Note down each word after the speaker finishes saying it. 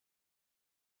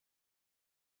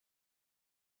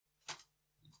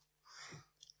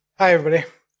Hi everybody,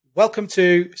 welcome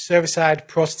to server-side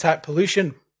prototype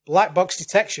pollution, black box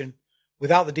detection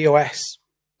without the DOS.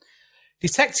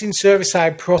 Detecting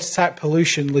server-side prototype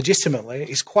pollution legitimately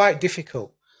is quite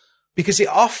difficult because it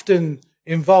often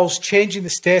involves changing the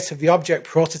state of the object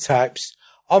prototypes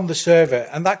on the server,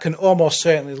 and that can almost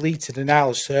certainly lead to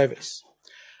denial of service.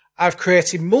 I've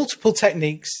created multiple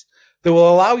techniques that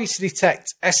will allow you to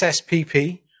detect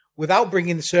SSPP without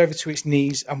bringing the server to its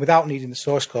knees and without needing the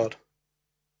source code.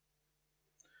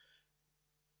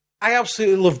 I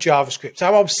absolutely love JavaScript.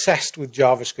 I'm obsessed with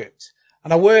JavaScript.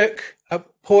 And I work at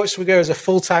Portsmouth as a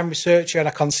full-time researcher, and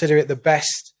I consider it the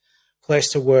best place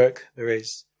to work there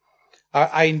is.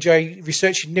 I enjoy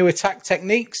researching new attack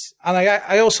techniques, and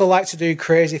I also like to do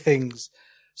crazy things.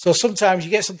 So sometimes you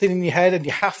get something in your head and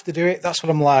you have to do it. That's what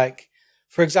I'm like.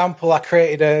 For example, I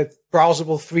created a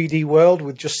browsable 3D world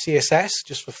with just CSS,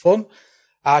 just for fun.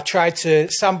 I tried to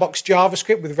sandbox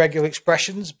JavaScript with regular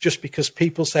expressions just because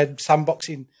people said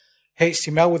sandboxing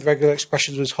HTML with regular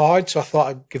expressions was hard, so I thought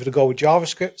I'd give it a go with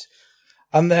JavaScript.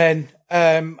 And then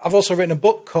I've also written a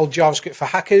book called JavaScript for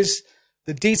Hackers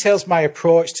that details my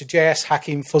approach to JS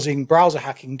hacking, fuzzing, browser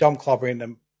hacking, DOM clobbering,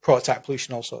 and prototype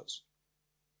pollution, all sorts.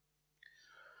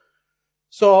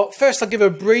 So first I'll give a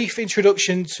brief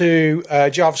introduction to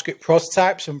JavaScript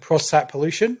prototypes and prototype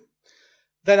pollution.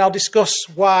 Then I'll discuss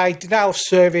why denial of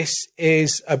service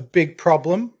is a big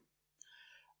problem.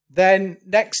 Then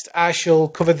next I shall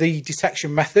cover the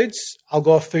detection methods. I'll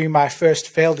go through my first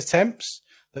failed attempts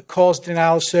that caused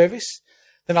denial of service.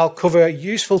 Then I'll cover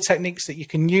useful techniques that you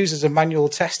can use as a manual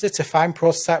tester to find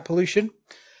prototype pollution.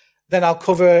 Then I'll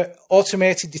cover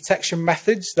automated detection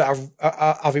methods that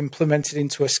I've implemented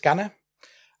into a scanner.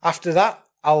 After that,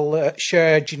 I'll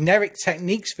share generic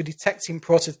techniques for detecting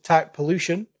prototype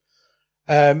pollution,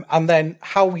 and then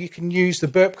how you can use the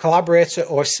Burp Collaborator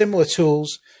or similar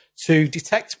tools to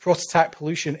detect prototype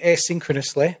pollution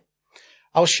asynchronously.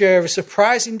 I'll share a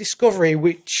surprising discovery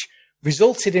which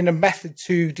resulted in a method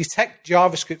to detect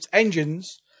JavaScript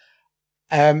engines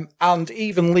and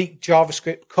even leak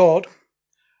JavaScript code.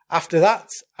 After that,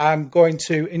 I'm going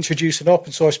to introduce an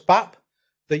open source BAP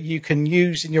that you can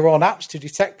use in your own apps to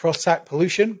detect prototype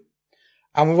pollution.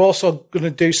 And we're also going to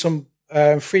do some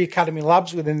free Academy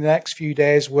labs within the next few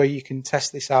days where you can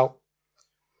test this out.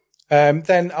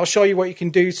 Then I'll show you what you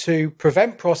can do to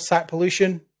prevent prototype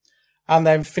pollution, and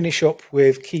then finish up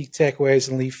with key takeaways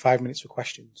and leave 5 minutes for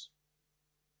questions.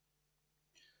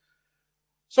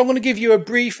 So I'm going to give you a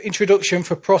brief introduction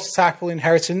for prototypal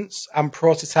inheritance and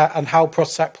how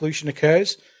prototype pollution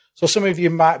occurs. So some of you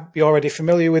might be already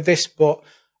familiar with this, but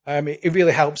it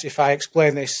really helps if I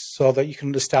explain this so that you can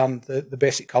understand the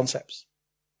basic concepts.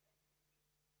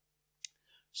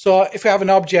 So if we have an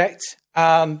object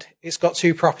and it's got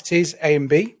two properties, A and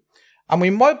B, and we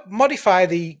modify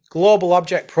the global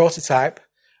object prototype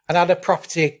and add a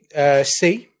property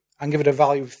C and give it a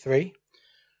value of 3.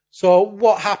 So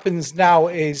what happens now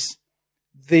is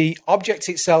the object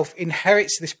itself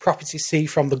inherits this property C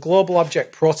from the global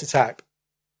object prototype.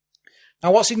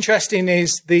 Now what's interesting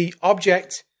is the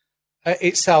object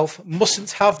itself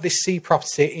mustn't have this C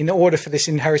property in order for this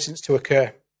inheritance to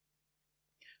occur.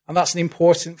 And that's an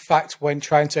important fact when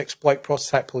trying to exploit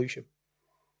prototype pollution.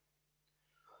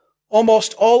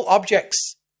 Almost all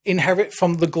objects inherit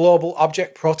from the global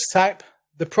object prototype.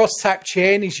 The prototype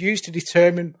chain is used to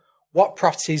determine what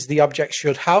properties the object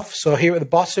should have. So here at the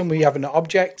bottom, we have an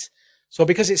object. So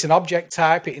because it's an object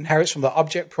type, it inherits from the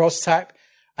object prototype,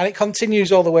 and it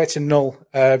continues all the way to null,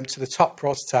 to the top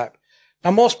prototype.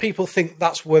 Now, most people think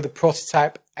that's where the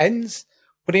prototype ends,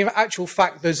 but in actual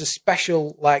fact, there's a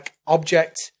special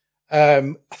object.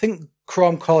 I think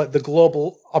Chrome call it the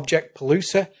global object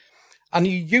polluter, and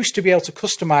you used to be able to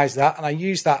customize that, and I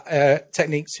use that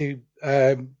technique to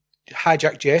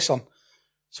hijack JSON.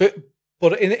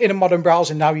 But in a modern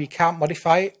browser now, you can't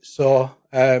modify it. So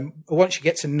once you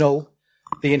get to null,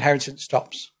 the inheritance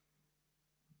stops.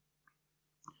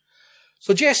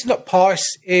 So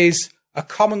JSON.parse is a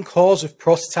common cause of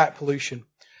prototype pollution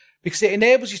because it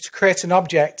enables you to create an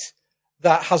object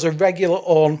that has a regular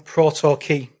own proto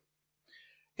key.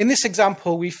 In this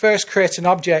example, we first create an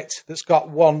object that's got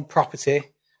one property,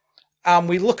 and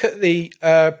we look at the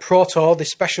proto, the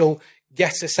special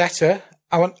getter setter,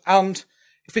 and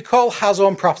if we call has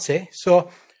own property, so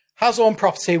has own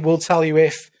property will tell you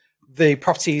if the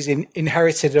property is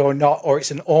inherited or not, or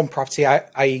it's an own property,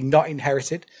 i.e. not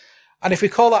inherited. And if we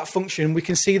call that function, we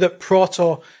can see that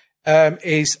proto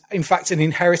is in fact an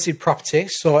inherited property,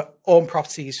 so own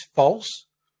property is false.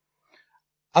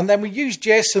 And then we use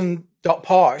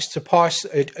JSON.parse to parse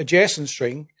a JSON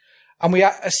string, and we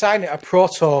assign it a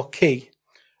proto key.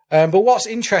 But what's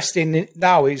interesting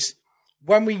now is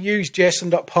when we use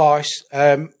JSON.parse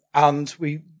and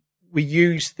we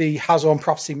use the has own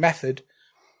property method,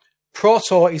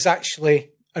 Proto is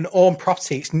actually an own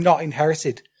property. It's not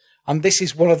inherited. And this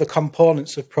is one of the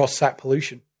components of prototype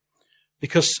pollution,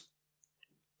 because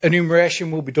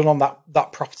enumeration will be done on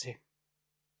that property.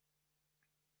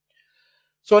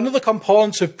 So another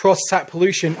component of prototype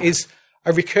pollution is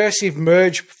a recursive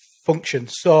merge function.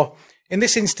 So in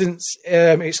this instance,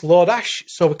 it's Lodash.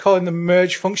 So we're calling the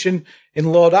merge function in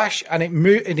Lodash, and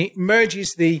it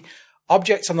merges the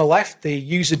object on the left, the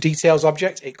user details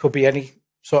object. It could be any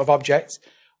sort of object,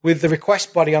 with the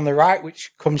request body on the right,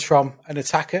 which comes from an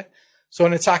attacker. So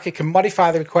an attacker can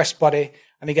modify the request body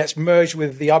and it gets merged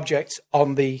with the object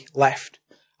on the left.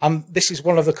 And this is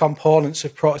one of the components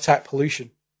of prototype pollution,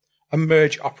 a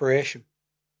merge operation.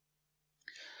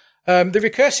 The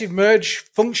recursive merge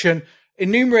function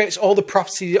enumerates all the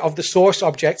properties of the source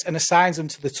object and assigns them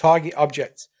to the target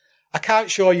object. I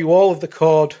can't show you all of the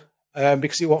code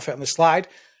because it won't fit on the slide.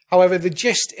 However, the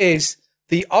gist is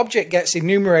the object gets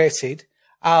enumerated,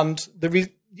 and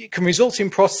it can result in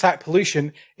prototype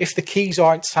pollution if the keys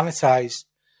aren't sanitized.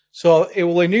 So it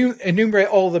will enumerate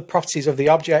all the properties of the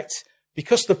object.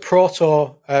 Because the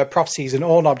proto property is an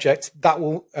own object, that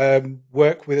will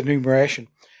work with enumeration.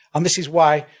 And this is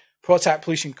why prototype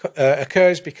pollution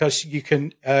occurs, because you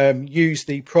can use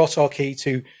the proto key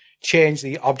to change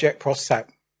the object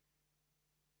prototype.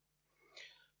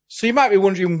 So you might be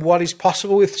wondering what is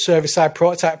possible with server-side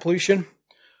prototype pollution.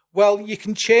 Well, you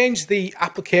can change the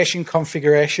application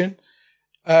configuration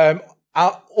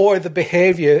or the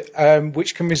behavior,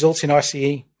 which can result in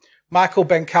RCE. Michael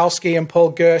Benkowski and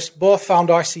Paul Gerst both found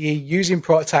RCE using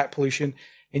prototype pollution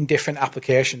in different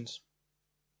applications.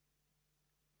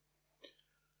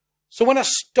 So when I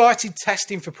started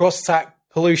testing for prototype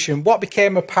pollution, what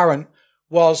became apparent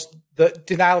was that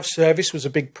denial of service was a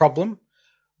big problem.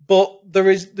 But there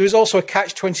is also a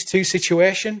catch-22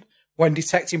 situation when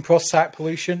detecting prototype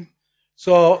pollution.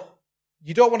 So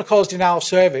you don't want to cause denial of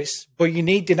service, but you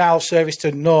need denial of service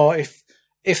to know if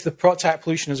the prototype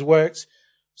pollution has worked.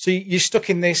 So you're stuck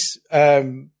in this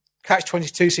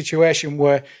catch-22 situation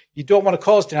where you don't want to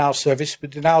cause denial of service, but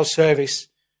denial of service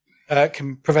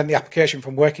can prevent the application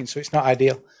from working, so it's not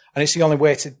ideal. And it's the only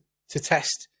way to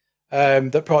test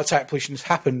that prototype pollution has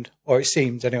happened, or it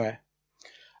seems anyway.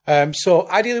 So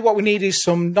ideally what we need is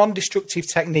some non-destructive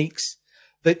techniques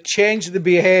that change the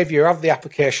behavior of the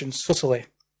application subtly.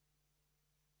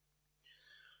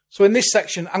 So in this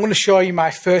section, I'm going to show you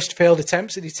my first failed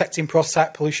attempts at detecting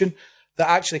prototype pollution that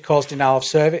actually caused denial of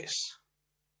service.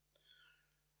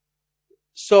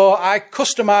 So I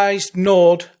customized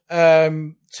Node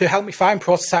to help me find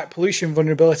prototype pollution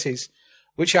vulnerabilities,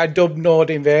 which I dubbed Node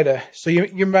Invader. So you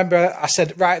remember I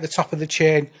said right at the top of the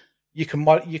chain, you can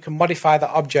modify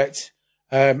that object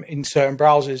in certain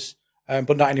browsers,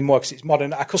 but not anymore because it's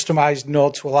modern. I customized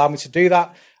Node to allow me to do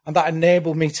that, and that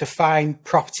enabled me to find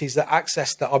properties that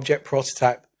access the object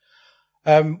prototype.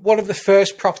 One of the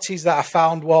first properties that I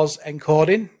found was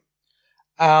encoding,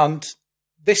 and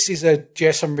this is a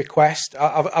JSON request.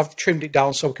 I've trimmed it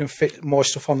down so we can fit more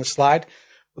stuff on the slide.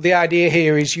 But the idea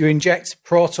here is you inject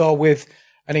Proto with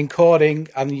an encoding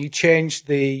and you change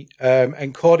the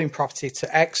encoding property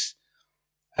to X,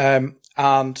 and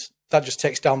that just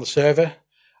takes down the server.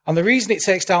 And the reason it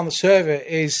takes down the server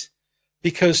is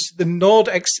because the node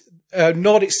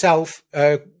itself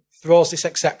throws this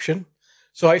exception.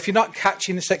 So if you're not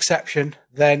catching this exception,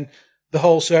 then the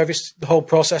whole service, the whole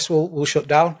process will shut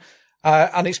down.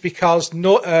 And it's because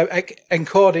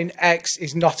encoding X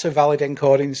is not a valid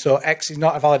encoding. So X is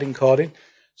not a valid encoding.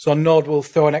 So Node will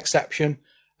throw an exception.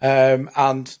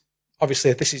 And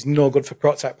obviously this is no good for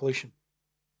prototype pollution.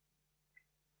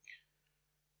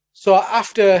 So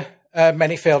after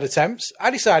many failed attempts, I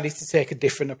decided to take a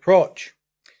different approach.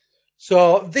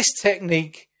 So this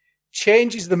technique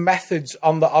changes the methods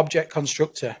on the object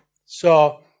constructor.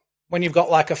 So when you've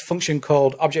got like a function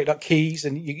called object.keys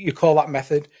and you call that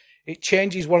method, it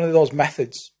changes one of those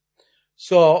methods.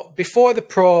 So before the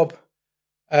probe,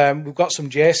 we've got some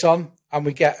JSON and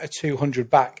we get a 200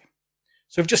 back.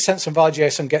 So we've just sent some valid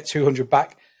JSON, get 200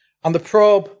 back. And the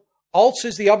probe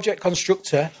alters the object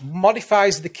constructor,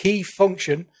 modifies the key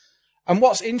function. And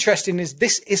what's interesting is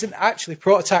this isn't actually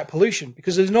prototype pollution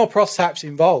because there's no prototypes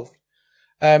involved.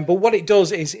 But what it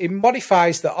does is it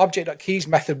modifies the object.keys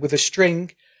method with a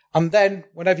string. And then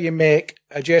whenever you make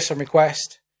a JSON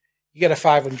request, you get a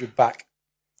 500 back.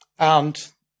 And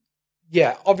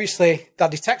yeah, obviously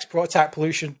that detects prototype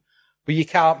pollution, but you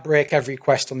can't break every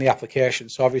request on the application.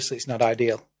 So obviously it's not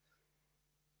ideal.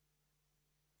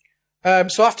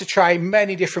 So after trying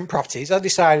many different properties, I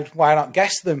decided why not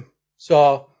guess them.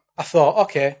 So I thought,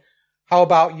 okay, how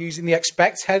about using the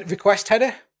expect request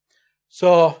header?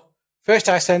 So first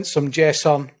I sent some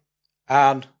JSON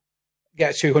and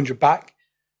get 200 back.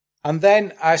 And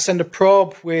then I send a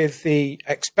probe with the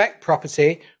expect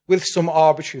property with some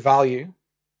arbitrary value.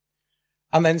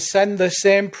 And then send the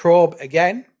same probe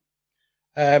again.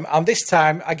 And this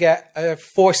time I get a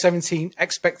 417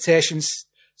 expectations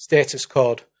status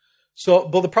code. So,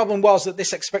 but the problem was that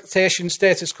this expectation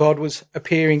status code was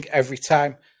appearing every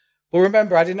time. But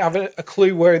remember, I didn't have a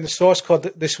clue where in the source code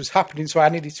that this was happening, so I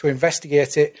needed to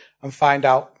investigate it and find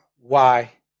out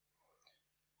why.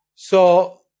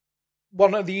 So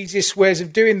one of the easiest ways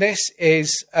of doing this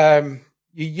is you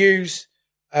use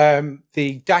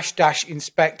the --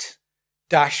 inspect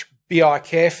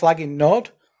 -brk flag in Node,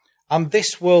 and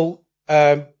this will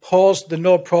pause the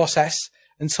Node process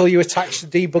until you attach the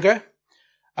debugger.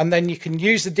 And then you can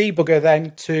use the debugger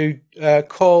then to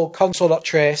call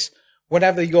console.trace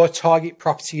whenever your target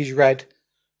property is read.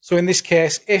 So in this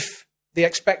case, if the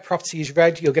expect property is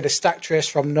read, you'll get a stack trace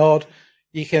from Node.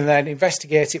 You can then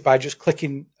investigate it by just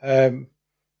clicking in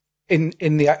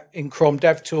Chrome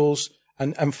DevTools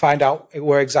and find out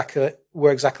where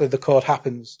exactly the code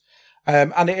happens.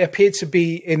 And it appeared to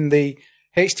be in the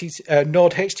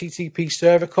Node HTTP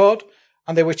server code.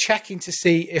 And they were checking to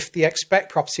see if the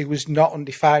expect property was not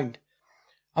undefined.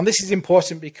 And this is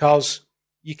important because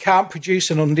you can't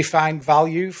produce an undefined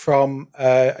value from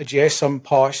a JSON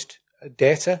parsed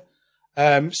data.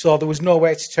 So there was no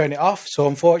way to turn it off. So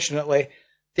unfortunately,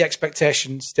 the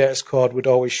expectation status code would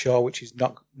always show, which is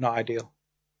not ideal.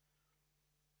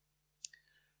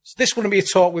 So this wouldn't be a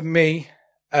talk with me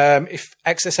if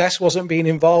XSS wasn't being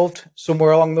involved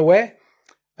somewhere along the way.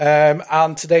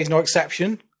 And today's no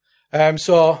exception.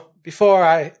 So before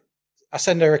I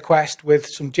send a request with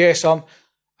some JSON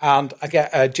and I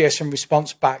get a JSON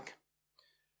response back,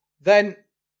 then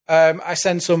I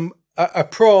send a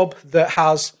probe that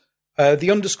has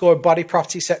the underscore body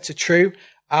property set to true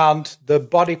and the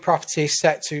body property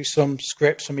set to some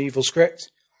script, some evil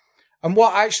script. And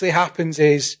what actually happens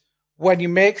is when you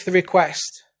make the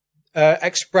request,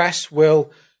 Express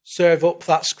will serve up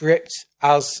that script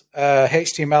as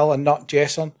HTML and not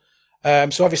JSON.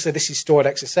 So obviously this is stored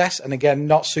XSS and again,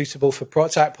 not suitable for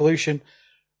prototype pollution,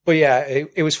 but yeah,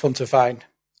 it was fun to find.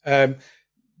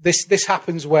 This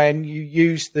happens when you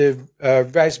use the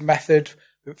res method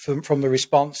from the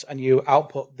response and you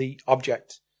output the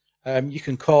object. You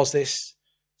can cause this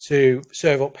to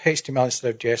serve up HTML instead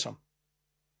of JSON.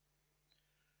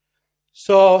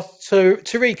 So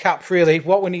to recap, really,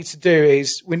 what we need to do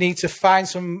is we need to find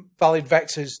some valid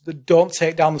vectors that don't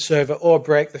take down the server or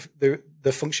break the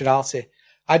functionality.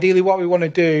 Ideally, what we want to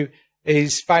do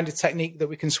is find a technique that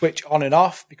we can switch on and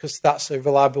off because that's a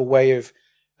reliable way of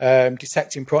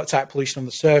detecting prototype pollution on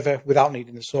the server without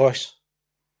needing the source.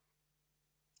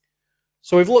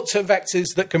 So we've looked at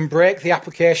vectors that can break the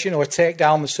application or take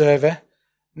down the server.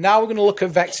 Now we're going to look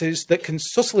at vectors that can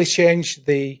subtly change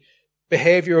the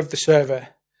behavior of the server.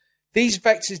 These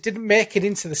vectors didn't make it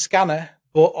into the scanner,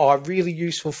 but are really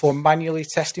useful for manually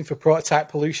testing for prototype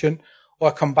pollution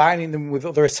or combining them with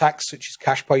other attacks such as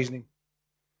cache poisoning.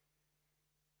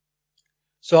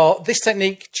 So this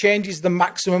technique changes the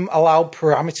maximum allowed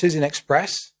parameters in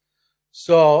Express.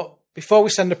 So before we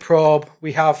send a probe,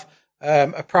 we have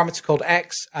a parameter called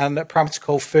X and a parameter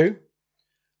called foo.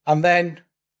 And then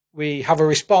we have a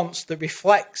response that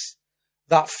reflects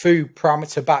that foo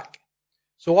parameter back.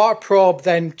 So our probe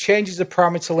then changes the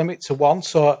parameter limit to 1.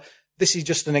 So this is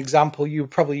just an example. You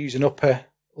would probably use an upper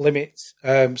limit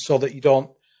so that you don't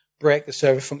break the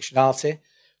server functionality.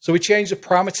 So we change the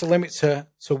parameter limit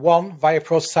to 1 via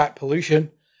prototype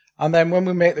pollution. And then when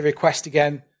we make the request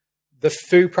again, the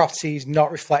foo property is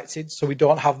not reflected, so we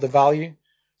don't have the value.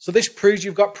 So this proves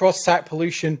you've got prototype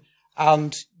pollution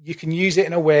and you can use it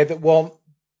in a way that won't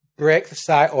break the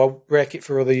site or break it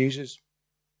for other users.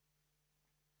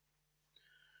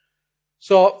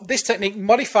 So this technique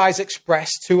modifies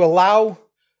Express to allow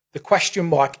the question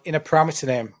mark in a parameter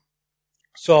name.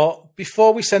 So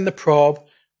before we send the probe,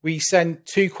 we send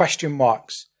 2 question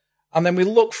marks and then we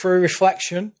look for a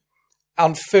reflection,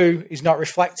 and foo is not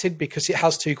reflected because it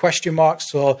has 2 question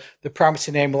marks. So the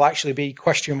parameter name will actually be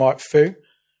question mark foo.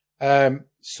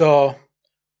 So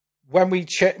when we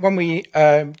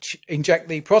inject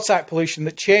the prototype pollution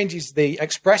that changes the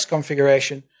Express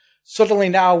configuration, suddenly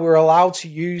now we're allowed to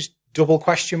use double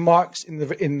question marks in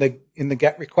the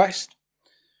get request.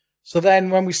 So then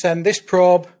when we send this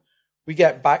probe, we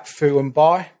get back foo and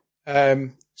bar. Yeah,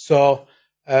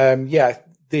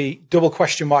 the double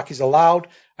question mark is allowed.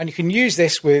 And you can use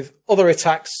this with other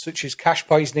attacks such as cache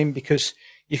poisoning, because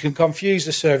you can confuse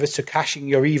the server to caching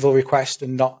your evil request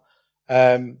and not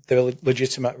the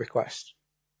legitimate request.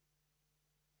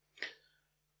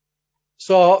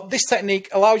 So this technique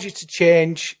allows you to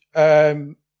change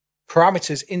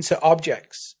parameters into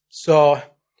objects. So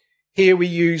here we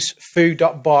use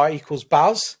foo.bar equals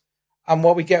baz, and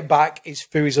what we get back is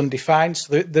foo is undefined.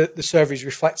 So the server is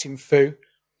reflecting foo.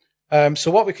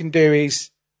 So what we can do is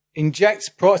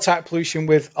inject prototype pollution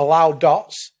with allow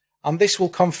dots, and this will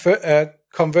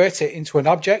convert it into an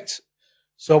object.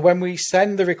 So when we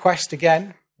send the request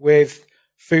again with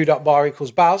foo.bar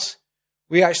equals baz,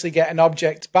 we actually get an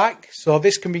object back. So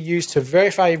this can be used to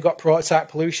verify you've got prototype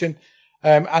pollution,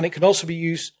 and it can also be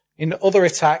used in other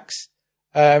attacks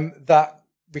that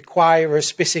require a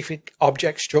specific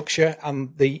object structure,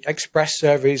 and the Express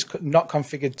server is not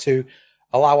configured to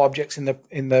allow objects in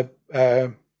the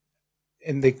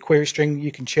query string.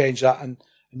 You can change that and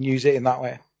use it in that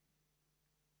way.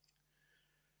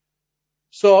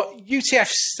 So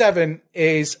UTF-7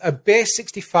 is a base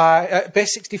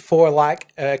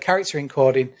 64-like character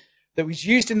encoding that was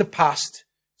used in the past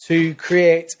to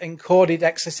create encoded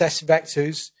XSS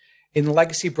vectors in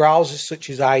legacy browsers such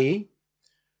as IE.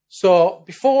 So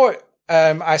before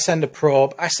I send a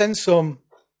probe, I send some.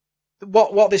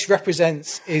 What this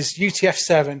represents is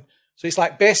UTF-7. So it's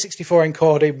like base 64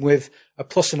 encoded with a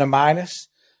plus and a minus.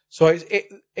 So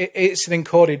it's an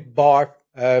encoded bar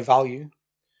value.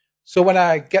 So when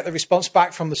I get the response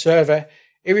back from the server,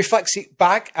 it reflects it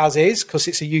back as is because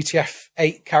it's a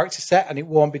UTF-8 character set and it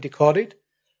won't be decoded.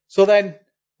 So then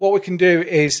what we can do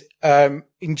is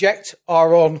inject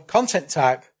our own content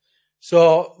type.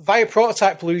 So via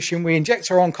prototype pollution, we inject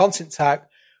our own content type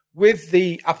with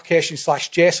the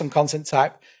application/JSON content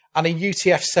type and a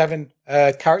UTF-7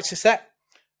 character set.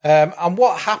 And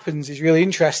what happens is really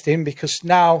interesting, because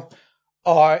now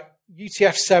our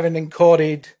UTF-7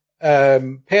 encoded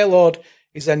payload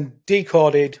is then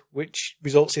decoded, which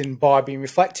results in bar being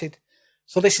reflected.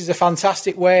 So this is a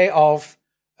fantastic way of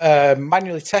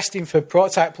manually testing for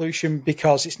prototype pollution,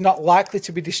 because it's not likely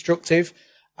to be destructive.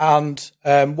 And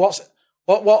what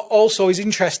also is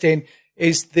interesting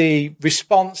is the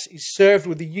response is served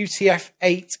with the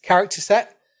UTF-8 character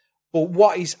set, but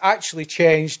what is actually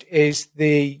changed is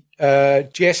the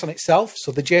JSON itself.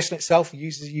 So the JSON itself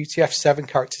uses UTF-7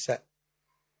 character set.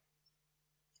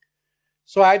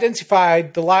 So I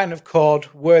identified the line of code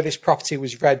where this property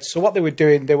was read. So what they were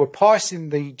doing, they were parsing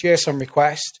the JSON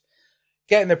request,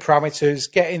 getting the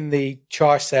parameters, getting the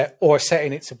char set, or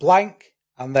setting it to blank,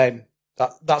 and then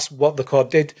that's what the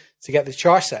code did to get the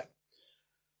char set.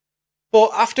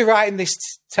 But after writing this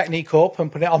technique up and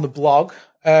putting it on the blog,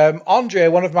 Andre,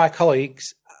 one of my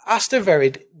colleagues, asked a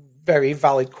very, very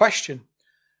valid question.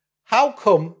 How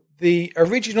come the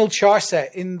original char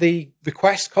set in the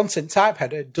request content type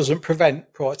header doesn't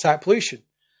prevent prototype pollution?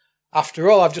 After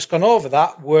all, I've just gone over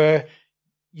that, where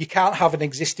you can't have an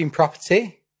existing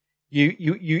property.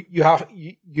 You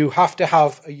have to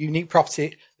have a unique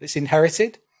property that's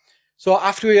inherited. So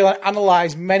after we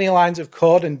analysed many lines of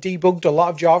code and debugged a lot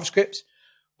of JavaScript,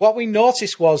 what we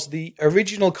noticed was the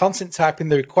original content type in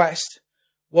the request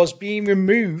was being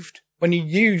removed when you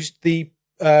used the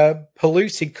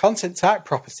polluted content type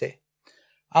property.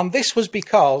 And this was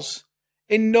because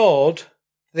in Node,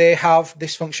 they have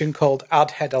this function called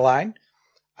add header line.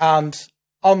 And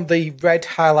on the red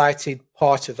highlighted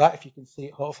part of that, if you can see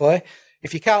it, hopefully,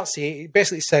 if you can't see it, it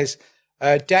basically says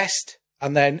dest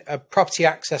and then a property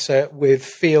accessor with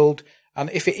field.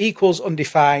 And if it equals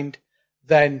undefined,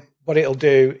 then what it'll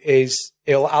do is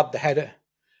it'll add the header.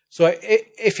 So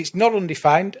if it's not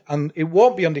undefined, and it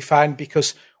won't be undefined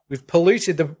because we've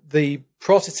polluted the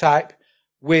prototype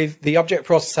with the object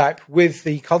prototype with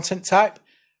the content type.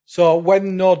 So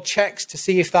when Node checks to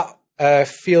see if that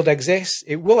field exists,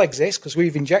 it will exist because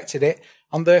we've injected it,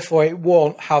 and therefore it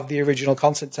won't have the original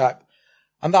content type.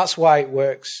 And that's why it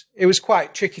works. It was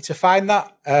quite tricky to find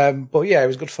that, but yeah, it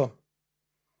was good fun.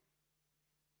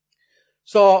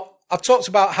 So I've talked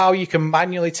about how you can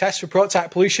manually test for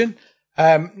prototype pollution.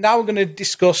 Now we're going to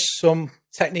discuss some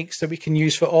techniques that we can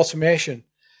use for automation.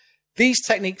 These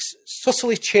techniques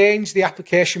subtly change the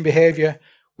application behavior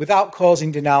without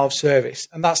causing denial of service.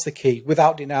 And that's the key,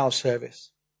 without denial of service.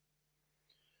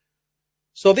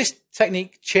 So this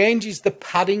technique changes the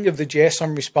padding of the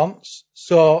JSON response.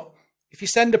 So if you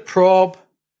send a probe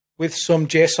with some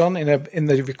JSON in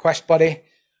the request body,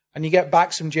 and you get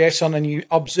back some JSON and you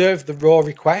observe the raw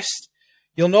request,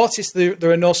 you'll notice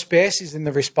there are no spaces in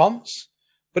the response.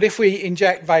 But if we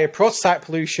inject via prototype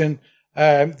pollution,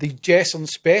 the JSON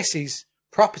spaces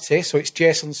property, so it's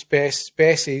JSON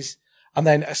spaces, and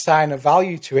then assign a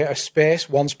value to it, a space,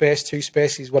 1 space, 2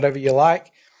 spaces, whatever you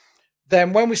like.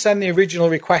 Then when we send the original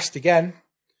request again,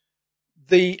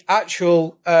 the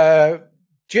actual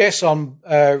JSON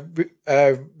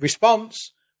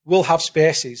response will have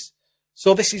spaces.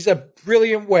 So this is a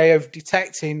brilliant way of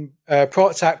detecting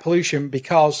prototype pollution,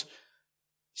 because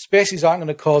spaces aren't going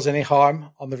to cause any harm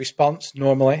on the response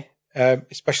normally,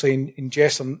 especially in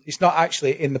JSON. It's not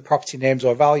actually in the property names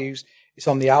or values. It's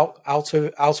on the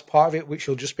outer part of it, which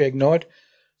will just be ignored.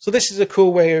 So this is a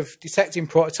cool way of detecting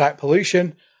prototype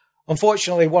pollution.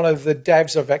 Unfortunately, one of the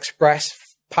devs of Express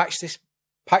patched this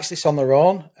on their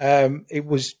own. It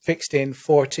was fixed in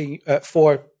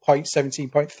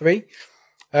 4.17.3,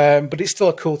 but it's still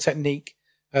a cool technique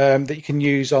that you can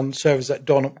use on servers that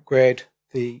don't upgrade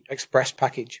the Express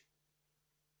package.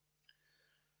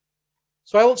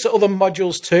 So I looked at other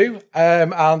modules too,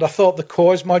 and I thought the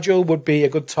cores module would be a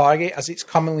good target, as it's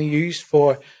commonly used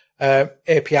for API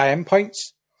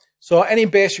endpoints. So any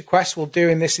base request will do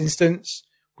in this instance.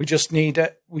 We just need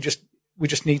to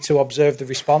observe the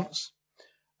response,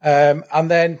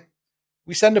 and then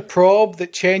we send a probe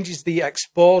that changes the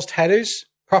exposed headers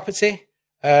property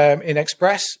in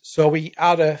Express. So we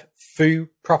add a foo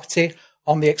property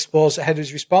on the exposed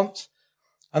headers response,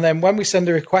 and then when we send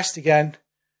a request again,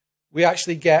 we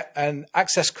actually get an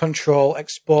access control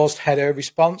exposed header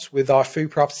response with our foo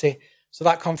property. So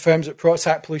that confirms that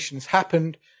prototype pollution has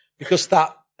happened, because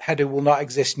that header will not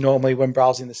exist normally when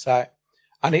browsing the site.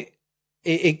 And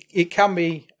it can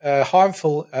be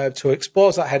harmful to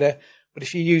expose that header, but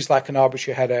if you use like an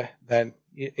arbitrary header, then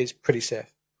it's pretty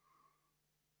safe.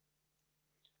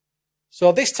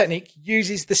 So this technique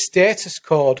uses the status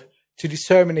code to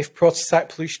determine if prototype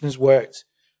pollution has worked.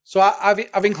 So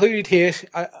I've included here,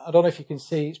 I don't know if you can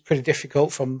see, it's pretty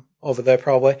difficult from over there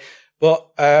probably,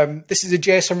 but this is a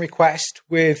JSON request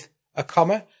with a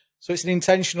comma. So it's an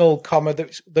intentional comma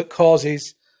that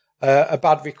causes a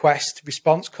bad request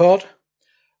response code.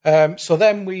 So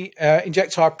then we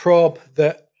inject our probe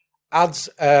that adds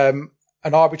an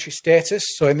arbitrary status.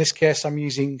 So in this case, I'm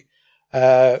using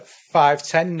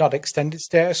 510 not extended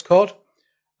status code.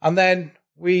 And then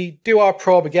we do our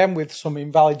probe again with some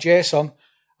invalid JSON.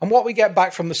 And what we get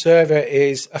back from the server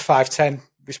is a 510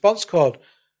 response code,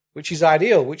 which is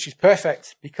ideal, which is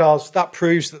perfect, because that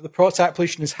proves that the prototype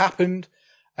pollution has happened.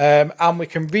 And we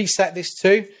can reset this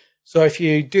too. So if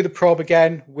you do the probe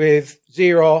again with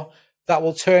 0, that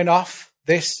will turn off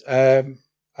this and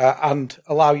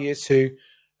allow you to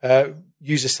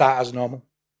use the site as normal.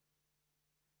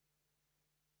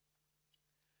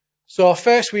 So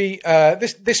first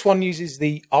this one uses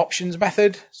the options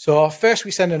method. So first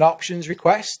we send an options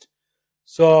request.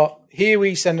 So here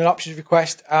we send an options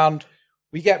request and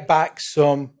we get back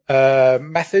some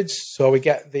methods. So we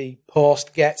get the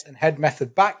post, get, and head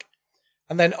method back.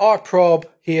 And then our probe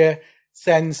here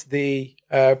sends the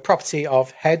property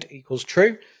of head equals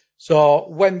true. So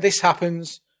when this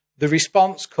happens, the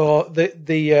response code,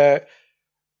 the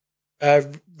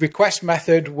request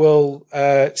method will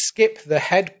skip the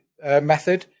head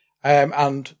method,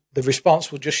 and the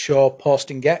response will just show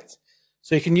post and get.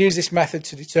 So you can use this method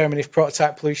to determine if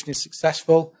prototype pollution is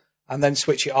successful, and then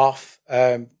switch it off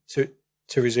to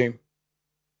resume.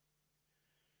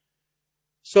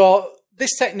 So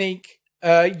this technique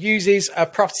uses a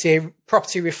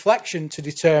property reflection to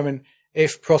determine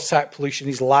if prototype pollution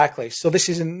is likely. So this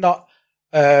is not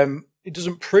it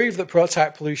doesn't prove that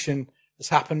prototype pollution has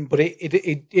happened, but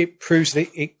it proves that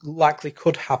it likely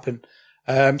could happen.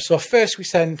 So first we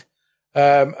send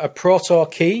a proto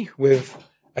key with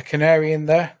a canary in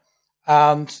there,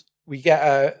 and we get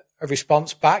a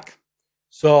response back.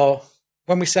 So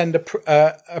when we send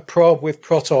a probe with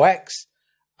proto X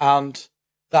and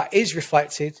that is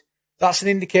reflected, that's an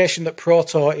indication that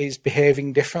proto is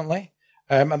behaving differently.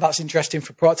 And that's interesting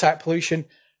for prototype pollution,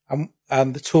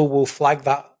 and the tool will flag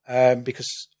that because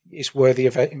it's worthy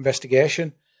of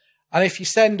investigation. And if you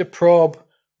send a probe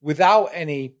without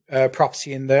any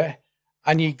property in there,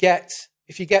 and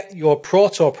if you get your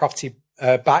proto property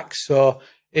back, so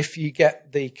if you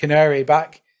get the canary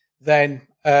back, then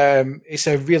it's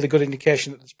a really good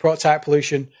indication that there's prototype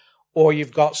pollution, or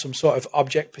you've got some sort of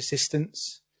object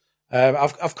persistence.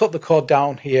 I've cut the code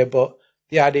down here, but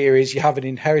the idea is you have an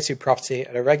inherited property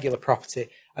and a regular property,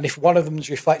 and if one of them is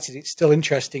reflected, it's still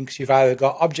interesting because you've either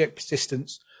got object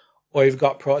persistence or you've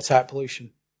got prototype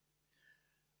pollution.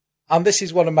 And this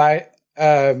is one of my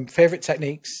favorite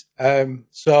techniques.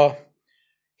 So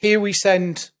here we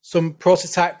send some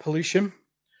prototype pollution.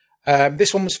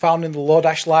 This one was found in the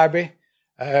Lodash library,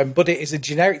 but it is a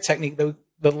generic technique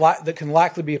that can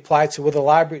likely be applied to other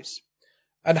libraries.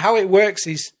 And how it works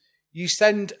is you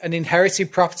send an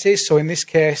inherited property. So in this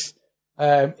case,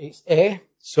 it's A.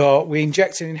 So we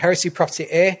inject an inherited property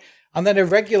A and then a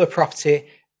regular property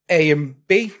A and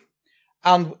B.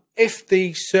 And if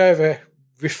the server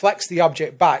reflects the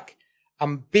object back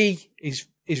and B is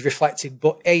reflected,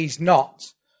 but A is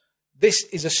not, this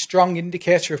is a strong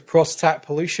indicator of prototype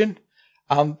pollution.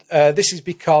 And this is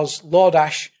because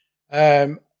Lodash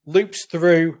loops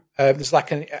through, there's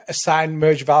like an assign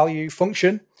merge value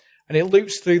function, and it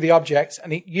loops through the object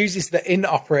and it uses the in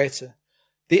operator.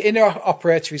 The inner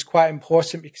operator is quite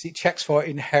important because it checks for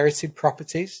inherited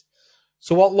properties.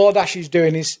 So what Lodash is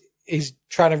doing is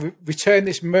trying to return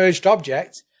this merged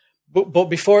object, but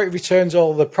before it returns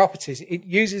all the properties, it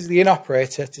uses the in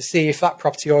operator to see if that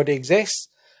property already exists.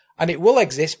 And it will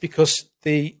exist because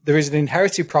there is an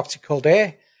inherited property called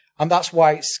A, and that's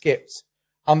why it's skipped.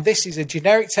 And this is a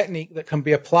generic technique that can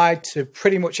be applied to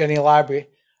pretty much any library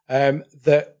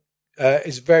that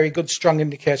is a very good, strong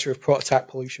indicator of prototype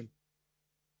pollution.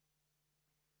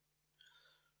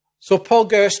 So Paul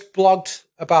Gerst blogged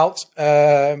about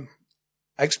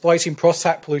exploiting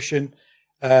prototype pollution,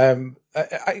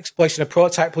 exploiting a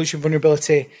prototype pollution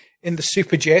vulnerability in the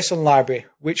Super JSON library,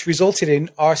 which resulted in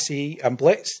RCE and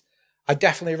Blitz. I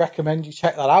definitely recommend you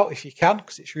check that out if you can,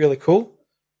 because it's really cool.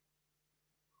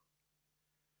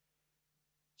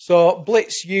 So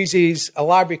Blitz uses a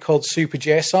library called Super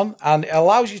JSON, and it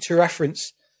allows you to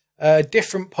reference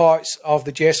different parts of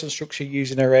the JSON structure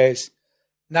using arrays.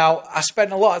 Now, I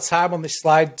spent a lot of time on this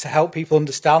slide to help people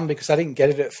understand because I didn't get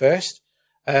it at first.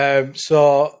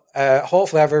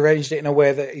 Hopefully I've arranged it in a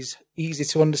way that is easy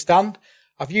to understand.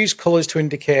 I've used colors to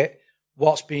indicate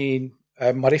what's being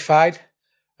modified.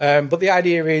 But the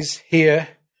idea is here,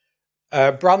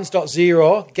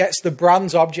 brands.0 gets the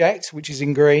brands object, which is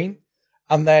in green,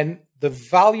 and then the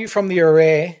value from the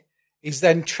array is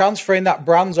then transferring that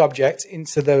brands object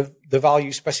into the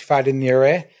value specified in the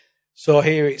array. So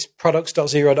here it's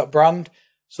products.0.brand.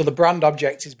 So the brand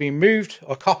object is being moved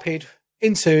or copied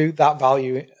into that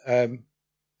value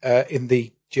in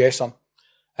the JSON.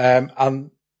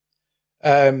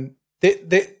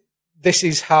 This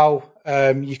is how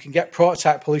you can get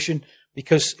prototype pollution,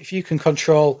 because if you can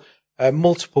control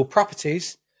multiple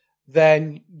properties,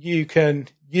 then you can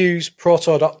use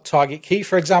proto.targetKey,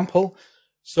 for example.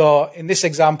 So in this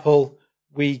example,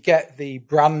 we get the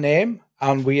brand name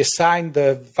and we assign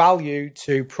the value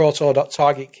to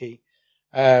proto.targetKey.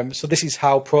 So this is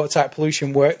how prototype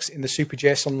pollution works in the Super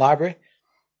JSON library.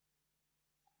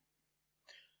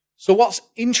 So what's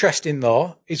interesting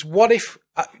though is what if,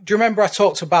 do you remember I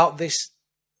talked about this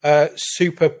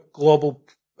super global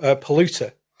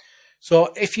polluter?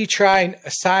 So if you try and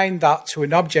assign that to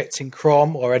an object in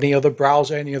Chrome or any other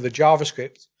browser, any other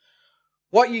JavaScript,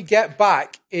 what you get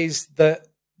back is that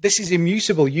this is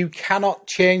immutable. You cannot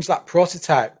change that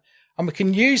prototype. And we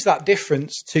can use that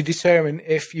difference to determine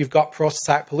if you've got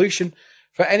prototype pollution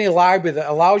for any library that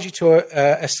allows you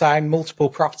to assign multiple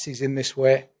properties in this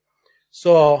way.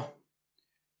 So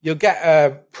you'll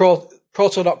get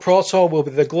proto.proto will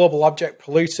be the global object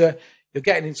polluter. You'll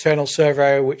get an internal server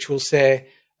error which will say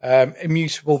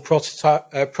immutable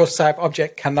prototype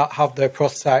object cannot have the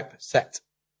prototype set.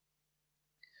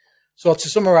 So to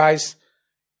summarize,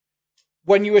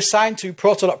 when you assign to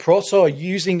proto.proto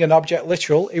using an object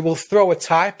literal, it will throw a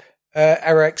type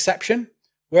error exception,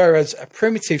 whereas a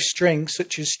primitive string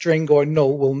such as string or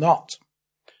null will not.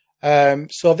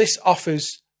 So this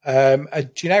offers a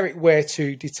generic way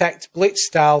to detect Blitz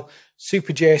style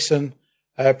Super JSON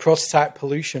prototype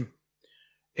pollution.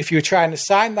 If you try and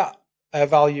assign that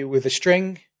value with a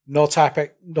string, no type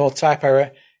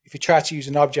error. If you try to use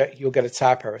an object, you'll get a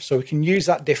type error. So we can use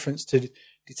that difference to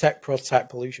detect prototype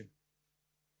pollution.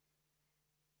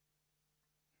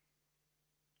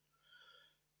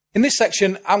 In this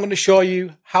section, I'm going to show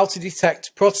you how to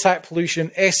detect prototype pollution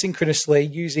asynchronously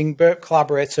using Burp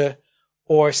Collaborator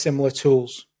or similar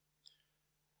tools.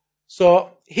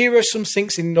 So here are some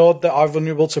syncs in Node that are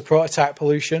vulnerable to prototype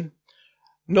pollution.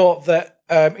 Note that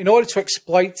in order to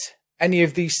exploit any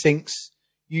of these syncs,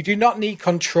 you do not need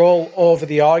control over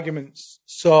the arguments.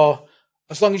 So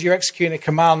as long as you're executing a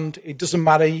command, it doesn't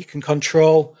matter. You can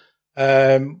control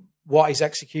what is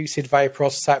executed via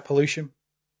prototype pollution.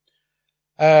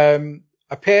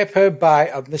 A paper by,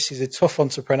 and this is a tough one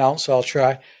to pronounce, so I'll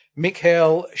try,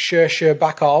 Mikhail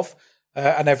Sherbakov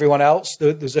and everyone else,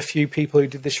 there's a few people who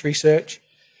did this research,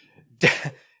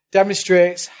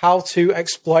 demonstrates how to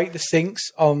exploit the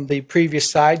syncs on the previous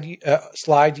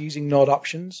slide using node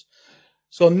options.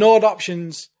 So node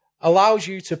options allows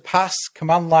you to pass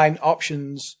command line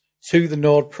options to the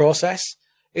node process.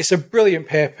 It's a brilliant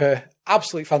paper,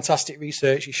 absolutely fantastic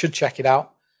research. You should check it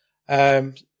out.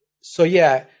 How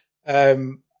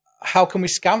can we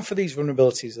scan for these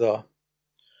vulnerabilities though?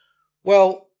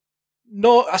 Well,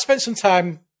 I spent some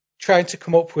time trying to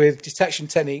come up with detection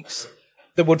techniques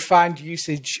that would find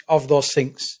usage of those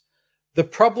sinks. The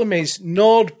problem is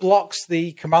Node blocks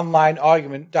the command line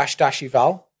argument --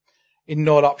 eval in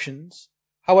Node options.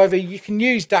 However, you can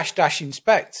use --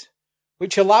 inspect,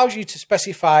 which allows you to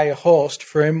specify a host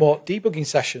for a remote debugging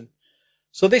session.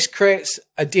 So this creates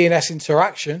a DNS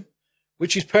interaction,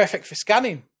 which is perfect for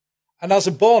scanning. And as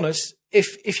a bonus,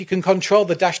 if you can control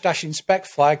the -- inspect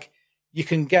flag, you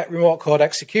can get remote code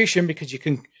execution because you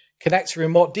can connect to a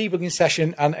remote debugging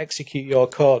session and execute your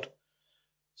code.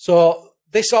 So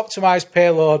this optimized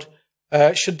payload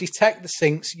should detect the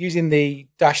sinks using the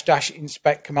 --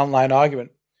 inspect command line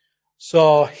argument.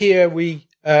 So here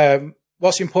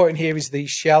what's important here is the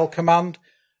shell command.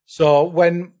 So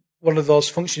when one of those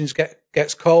functions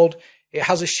gets called, it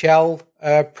has a shell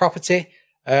property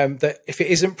that if it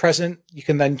isn't present, you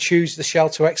can then choose the shell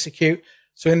to execute.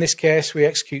 So in this case, we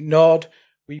execute node.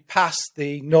 We pass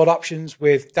the node options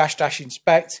with --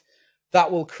 inspect.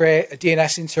 That will create a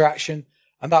DNS interaction,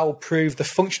 and that will prove the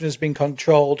function has been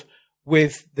controlled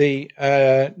with the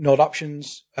node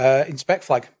options inspect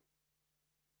flag.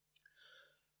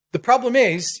 The problem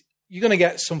is you're going to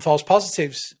get some false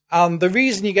positives. And the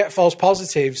reason you get false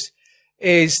positives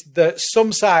is that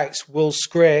some sites will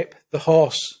scrape the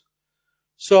host.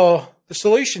 So the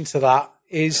solution to that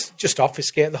is just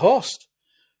obfuscate the host.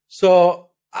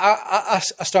 So I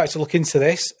started to look into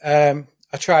this. I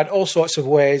tried all sorts of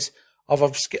ways of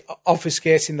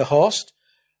obfuscating the host,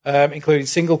 including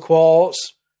single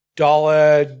quotes,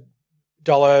 dollar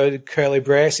curly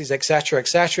braces,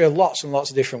 etc., lots and lots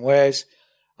of different ways.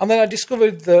 And then I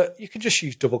discovered that you can just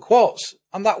use double quotes,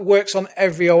 and that works on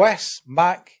every OS,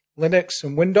 Mac, Linux,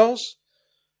 and Windows.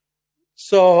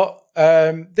 So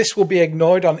this will be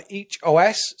ignored on each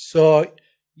OS. So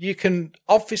you can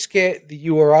obfuscate the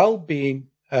URL being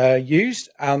used,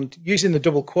 and using the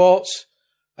double quotes,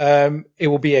 it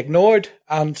will be ignored,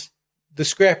 and the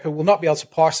scraper will not be able to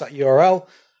parse that URL.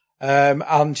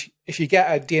 And if you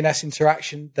get a DNS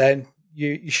interaction, then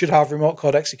you should have remote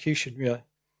code execution, really.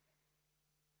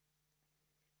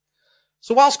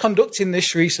 So whilst conducting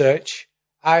this research,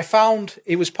 I found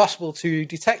it was possible to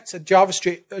detect a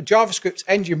JavaScript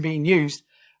engine being used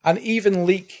and even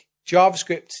leak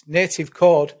JavaScript native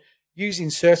code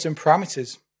using certain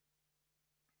parameters.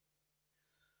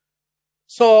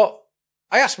 So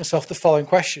I asked myself the following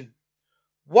question.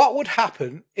 What would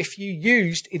happen if you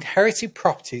used inherited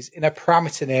properties in a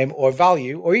parameter name or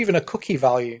value, or even a cookie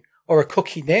value or a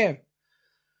cookie name?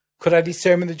 Could I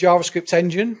determine the JavaScript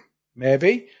engine?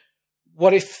 Maybe.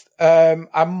 What if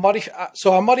I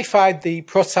modified the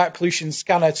prototype pollution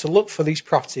scanner to look for these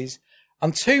properties,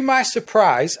 and to my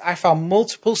surprise, I found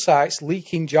multiple sites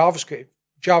leaking JavaScript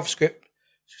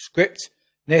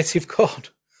native code.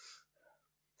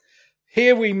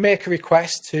 Here we make a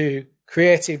request to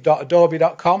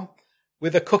creative.adobe.com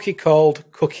with a cookie called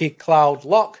cookie cloud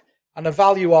lock and a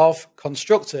value of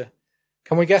constructor.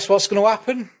 Can we guess what's going to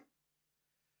happen?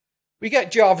 We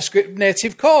get JavaScript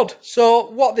native code. So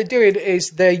what they're doing is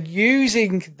they're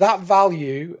using that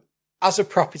value as a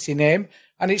property name,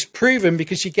 and it's proven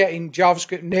because you're getting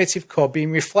JavaScript native code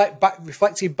being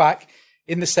reflected back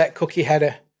in the set cookie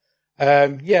header.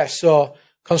 So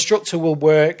constructor will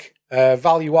work,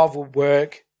 value of will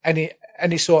work,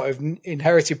 any sort of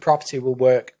inherited property will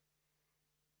work.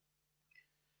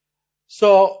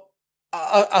 So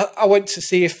I went to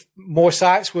see if more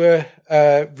sites were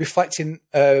reflecting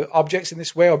objects in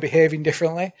this way or behaving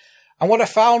differently. And what I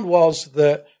found was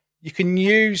that you can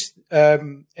use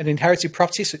an inherited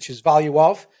property such as value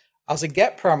of as a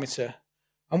get parameter.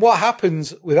 And what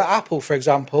happens with Apple, for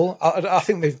example, I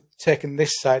think they've taken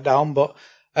this site down, but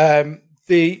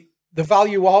the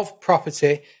value of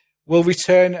property will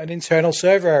return an internal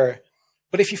server error.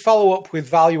 But if you follow up with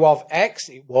value of X,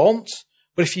 it won't.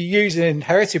 But if you use an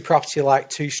inherited property like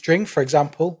toString, for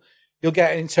example, you'll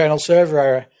get an internal server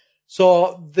error.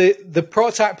 So the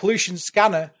prototype pollution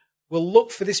scanner will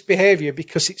look for this behavior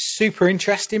because it's super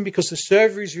interesting, because the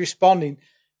server is responding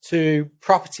to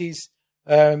properties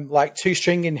like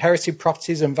toString, inherited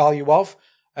properties, and value of.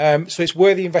 So it's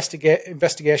worthy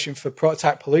investigation for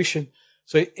prototype pollution.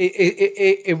 So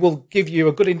it will give you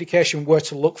a good indication where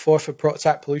to look for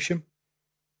prototype pollution.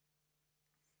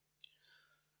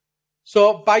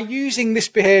 So by using this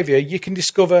behavior, you can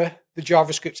discover the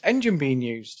JavaScript engine being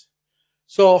used.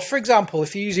 So for example,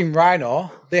 if you're using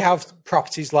Rhino, they have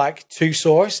properties like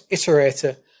toSource,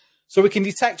 iterator. So we can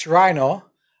detect Rhino,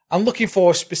 and looking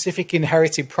for specific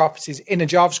inherited properties in a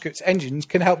JavaScript engine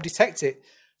can help detect it.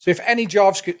 So if any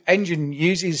JavaScript engine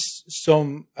uses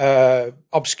some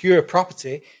obscure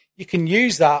property, you can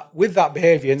use that with that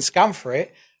behavior and scan for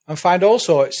it and find all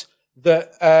sorts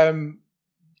that,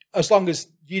 as long as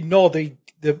you know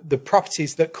the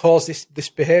properties that cause this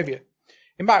behavior.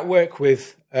 It might work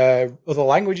with other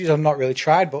languages. I've not really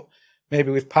tried, but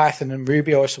maybe with Python and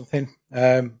Ruby or something,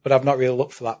 but I've not really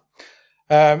looked for that.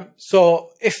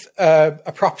 So if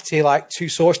a property like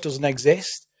toSource doesn't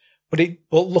exist, but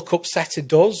lookup setter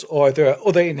does, or there are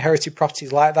other inherited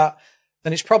properties like that,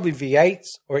 then it's probably V8,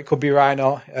 or it could be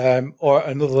Rhino, or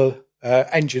another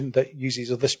engine that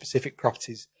uses other specific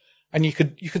properties, and you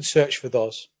could search for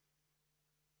those.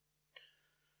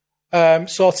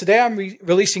 So today I'm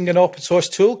releasing an open source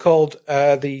tool called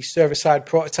the Server-Side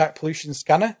Prototype Pollution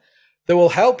Scanner that will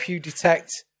help you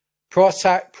detect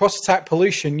prototype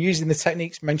pollution using the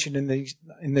techniques mentioned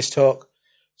in this talk.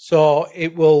 So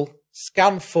it will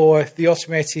scan for the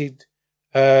automated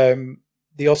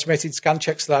scan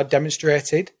checks that I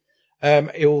demonstrated.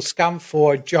 It will scan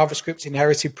for JavaScript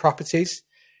inherited properties.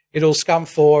 It'll scan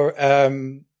for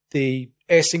the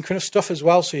asynchronous stuff as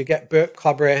well. So you get burp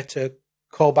collaborator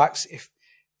callbacks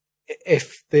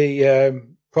if the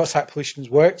prototype pollution has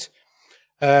worked.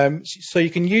 So you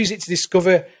can use it to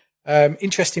discover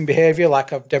interesting behavior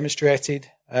like I've demonstrated.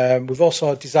 We've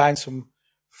also designed some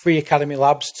free Academy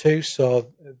labs too,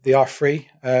 so they are free.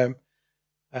 They're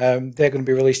going to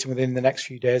be released within the next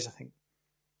few days, I think.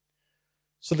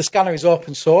 So the scanner is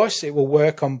open source. It will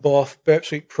work on both Burp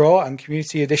Suite Pro and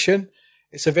Community Edition.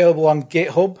 It's available on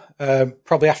GitHub.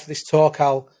 Probably after this talk,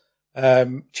 I'll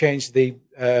change the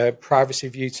privacy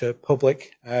view to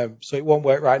public. So it won't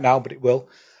work right now, but it will.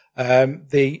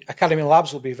 The Academy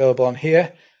Labs will be available on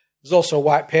here. There's also a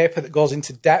white paper that goes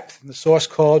into depth in the source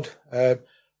code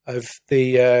of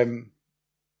the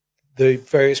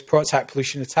various prototype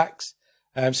pollution attacks.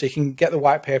 So you can get the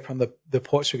white paper on the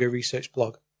Portswigger research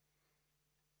blog.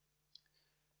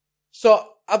 So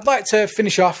I'd like to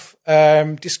finish off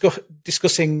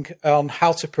discussing on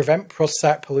how to prevent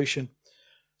prototype pollution.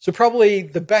 So probably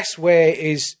the best way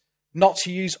is not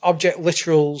to use object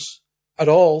literals at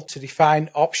all to define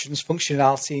options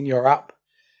functionality in your app.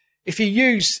 If you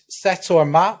use set or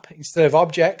map instead of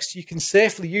objects, you can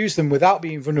safely use them without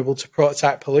being vulnerable to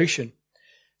prototype pollution.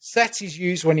 Set is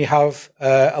used when you have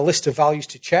a list of values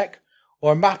to check,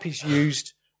 or map is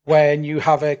used when you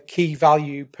have a key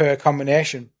value per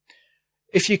combination.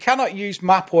 If you cannot use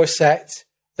map or set,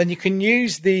 then you can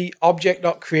use the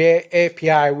object.create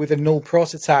API with a null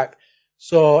prototype.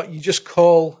 So you just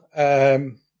call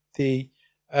the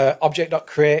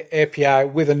object.create API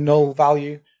with a null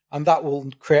value, and that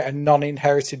will create a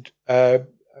non-inherited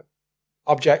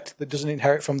object that doesn't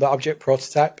inherit from the object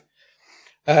prototype.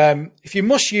 If you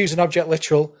must use an object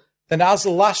literal, then as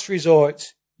a last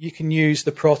resort, you can use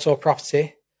the proto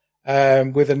property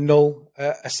with a null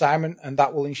assignment, and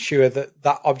that will ensure that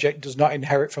that object does not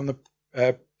inherit from the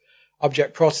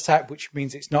object prototype, which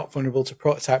means it's not vulnerable to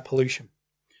prototype pollution.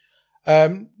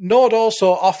 Node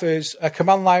also offers a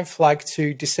command line flag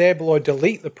to disable or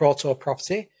delete the proto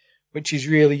property, which is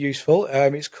really useful.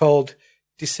 It's called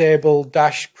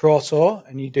disable-proto,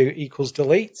 and you do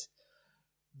 =delete.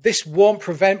 This won't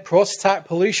prevent prototype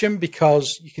pollution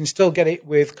because you can still get it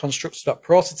with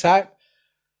constructor.prototype.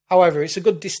 However, it's a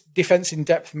good defense in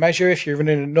depth measure if you're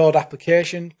running a Node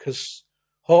application, because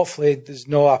hopefully there's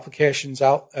no applications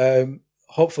out.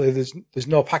 Hopefully there's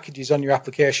no packages on your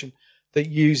application that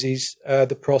uses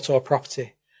the proto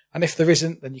property. And if there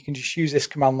isn't, then you can just use this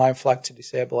command line flag to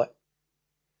disable it.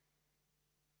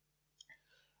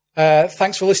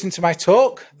 Thanks for listening to my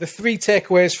talk. The 3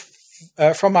 takeaways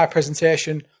from my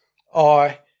presentation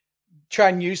are: try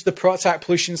and use the prototype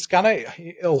pollution scanner.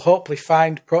 It'll hopefully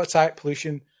find prototype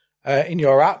pollution in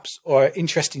your apps or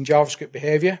interesting JavaScript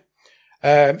behavior.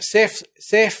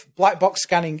 Safe black box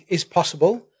scanning is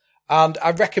possible, and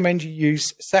I recommend you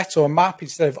use set or map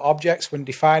instead of objects when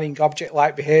defining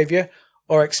object-like behavior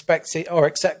or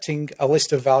accepting a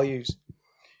list of values.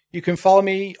 You can follow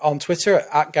me on Twitter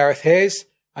at Gareth Hayes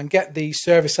and get the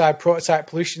server-side prototype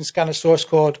pollution scanner source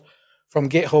code from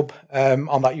GitHub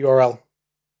on that URL.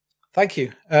 Thank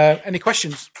you. Any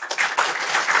questions?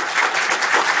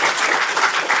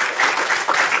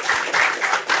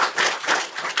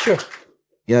 Sure.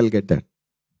 Yeah, I'll get that.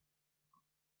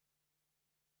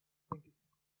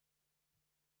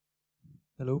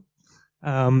 Hello.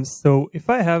 So if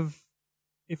I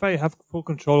have full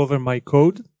control over my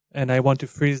code and I want to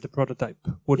freeze the prototype,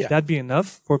 would that be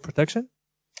enough for protection?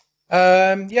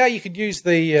 Yeah, you could use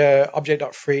the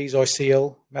object.freeze or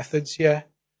seal methods. Yeah,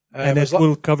 And it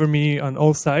will cover me on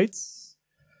all sites?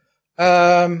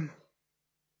 Not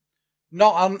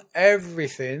on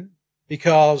everything,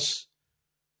 because...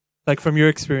 Like from your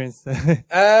experience?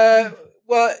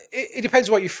 Well, it depends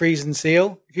what you freeze and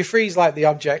seal. If you freeze like the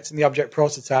object and the object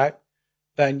prototype,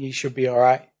 then you should be all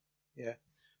right. Yeah.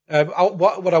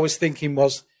 What I was thinking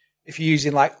was, if you're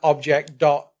using like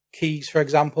object.keys, for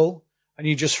example, and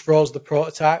you just froze the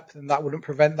prototype, then that wouldn't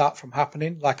prevent that from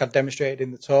happening, like I demonstrated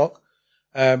in the talk.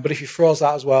 But if you froze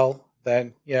that as well,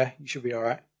 then yeah, you should be all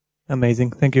right.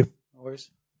 Amazing. Thank you. No worries.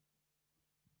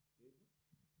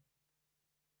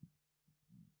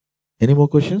 Any more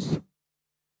questions?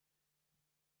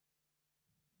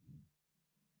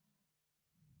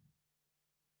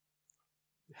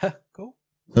 Cool.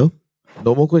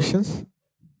 No more questions.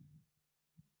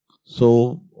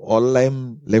 So all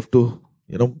I'm left to,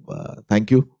 thank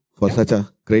you for such a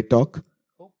great talk.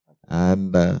 Cool.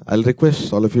 And I'll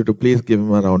request all of you to please give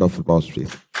him a round of applause,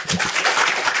 please.